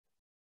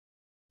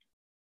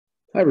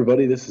Hi,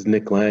 everybody. This is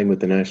Nick Lang with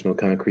the National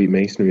Concrete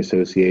Masonry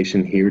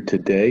Association here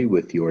today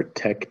with your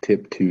Tech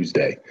Tip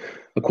Tuesday.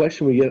 A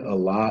question we get a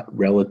lot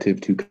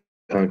relative to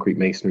concrete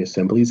masonry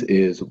assemblies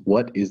is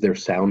what is their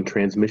sound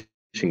transmission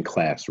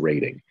class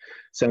rating?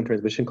 Sound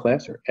transmission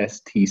class, or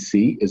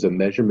STC, is a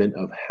measurement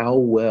of how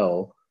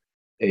well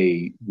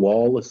a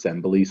wall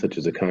assembly, such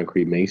as a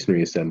concrete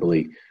masonry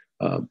assembly,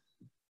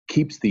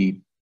 keeps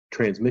the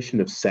transmission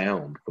of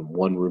sound from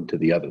one room to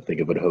the other. Think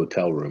of a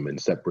hotel room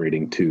and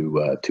separating two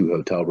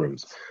hotel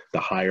rooms. The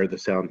higher the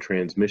sound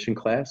transmission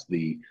class,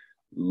 the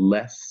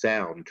less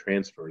sound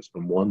transfers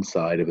from one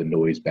side of a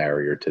noise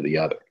barrier to the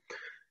other.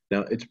 Now,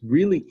 it's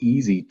really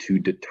easy to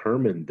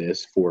determine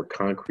this for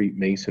concrete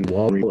mason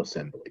wall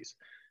assemblies,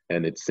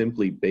 and it's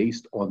simply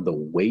based on the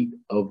weight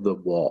of the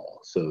wall.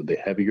 So the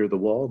heavier the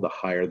wall, the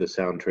higher the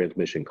sound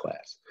transmission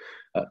class.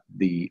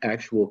 The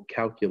actual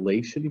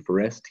calculation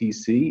for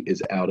STC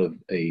is out of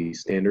a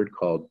standard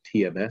called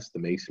TMS, the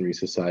Masonry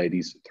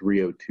Society's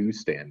 302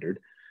 standard,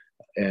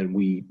 and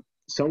we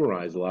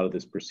summarize a lot of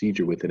this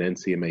procedure with an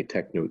NCMA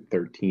Tech Note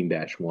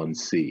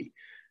 13-1C,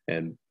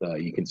 and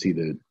you can see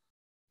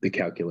the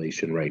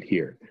calculation right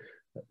here.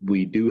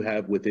 We do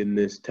have within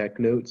this tech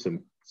note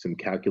some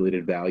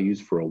calculated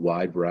values for a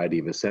wide variety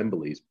of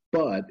assemblies,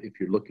 but if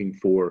you're looking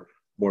for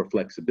more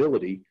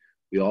flexibility,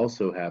 we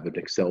also have an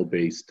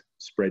Excel-based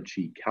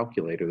spreadsheet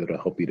calculator that'll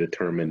help you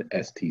determine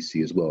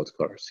STC as well. It's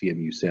called our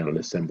CMU Sound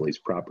Assemblies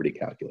Property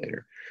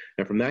Calculator.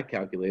 And from that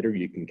calculator,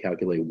 you can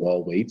calculate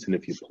wall weights, and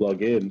if you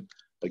plug in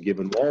a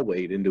given wall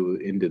weight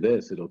into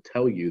this, it'll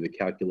tell you the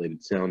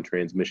calculated sound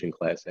transmission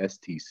class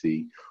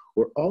STC,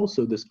 or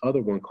also this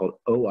other one called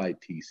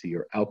OITC,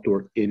 or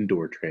outdoor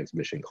indoor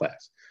transmission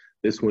class.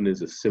 This one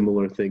is a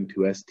similar thing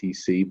to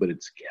STC, but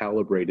it's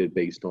calibrated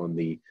based on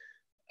the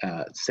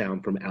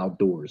sound from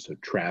outdoors, so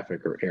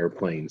traffic or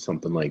airplanes,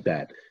 something like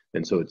that.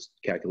 And so it's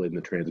calculating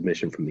the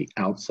transmission from the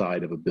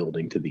outside of a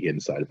building to the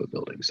inside of a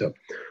building. So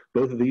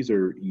both of these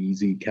are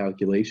easy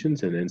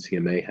calculations, and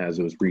NCMA has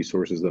those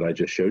resources that I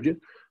just showed you.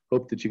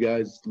 Hope that you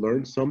guys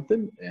learned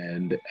something.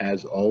 And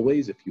as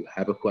always, if you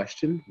have a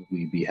question,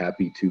 we'd be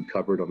happy to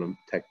cover it on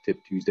a Tech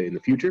Tip Tuesday in the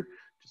future.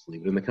 Just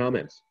leave it in the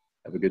comments.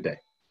 Have a good day.